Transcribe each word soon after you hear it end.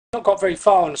Not got very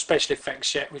far on the special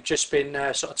effects yet. We've just been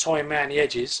sort of toying around the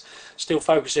edges, still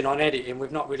focusing on editing.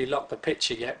 We've not really locked the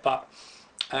picture yet, but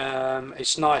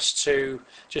it's nice to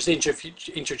just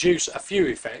introduce a few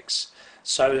effects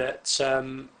so that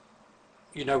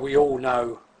you know, we all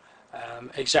know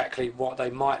exactly what they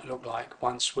might look like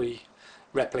once we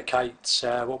replicate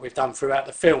what we've done throughout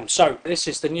the film. So this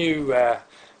is the new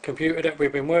computer that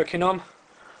we've been working on,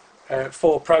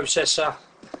 4-processor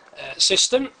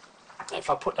system. If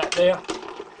I put that there,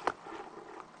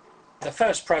 the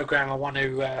first program I want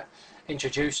to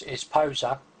introduce is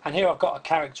Poser, and here I've got a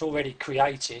character already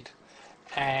created,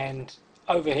 and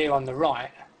over here on the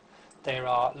right there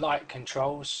are light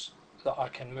controls that I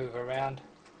can move around.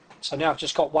 So now I've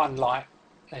just got one light,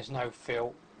 there's no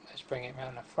fill. Let's bring it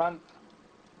around the front,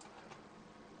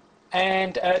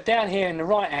 and down here in the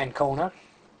right hand corner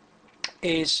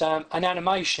is an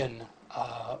animation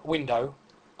window.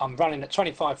 I'm running at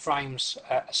 25 frames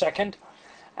a second,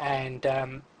 and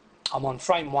I'm on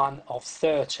frame 1 of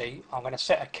 30. I'm going to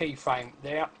set a keyframe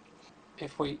there.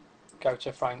 If we go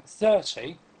to frame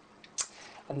 30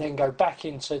 and then go back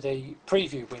into the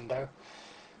preview window,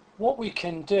 what we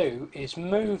can do is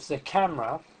move the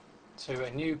camera to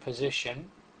a new position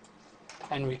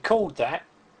and record that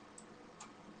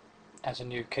as a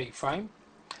new keyframe,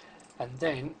 and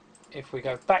then if we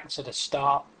go back to the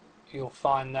start, you'll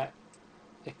find that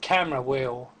the camera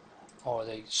will, or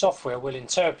the software will,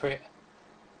 interpret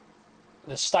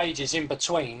the stages in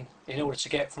between in order to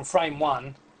get from frame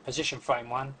 1, position frame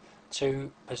 1,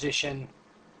 to position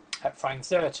at frame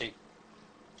 30.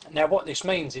 Now what this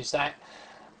means is that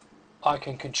I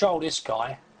can control this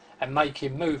guy and make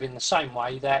him move in the same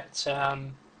way that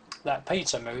that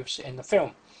Peter moves in the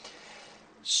film.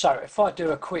 So if I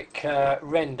do a quick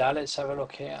render, let's have a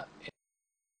look here.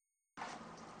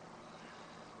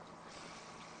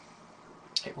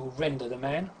 It will render the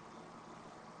man.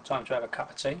 Time to have a cup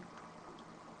of tea.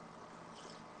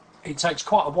 It takes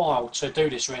quite a while to do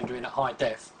this rendering at high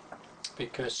def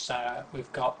because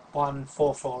we've got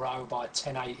 1440 by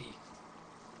 1080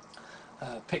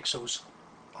 pixels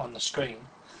on the screen,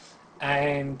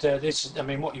 and this is, I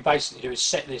mean, what you basically do is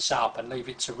set this up and leave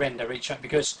it to render each one,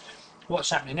 because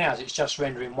what's happening now is it's just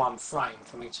rendering one frame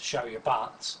for me to show you,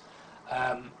 but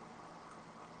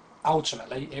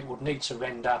ultimately it would need to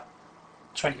render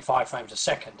 25 frames a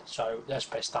second, so that's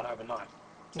best done overnight.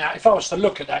 Now if I was to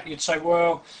look at that, you'd say,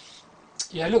 well,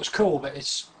 yeah, it looks cool, but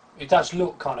it does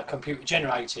look kind of computer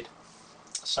generated.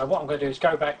 So what I'm going to do is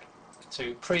go back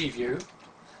to preview,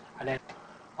 and then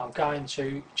I'm going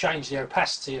to change the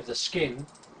opacity of the skin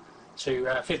to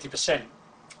 50%,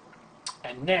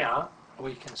 and now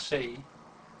we can see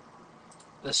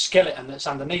the skeleton that's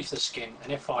underneath the skin,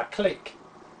 and if I click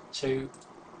to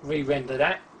re-render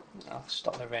that, I'll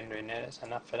stop the rendering there, that's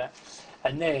enough for that,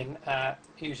 and then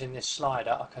using this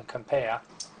slider I can compare,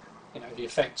 you know, the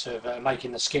effect of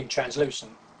making the skin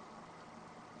translucent.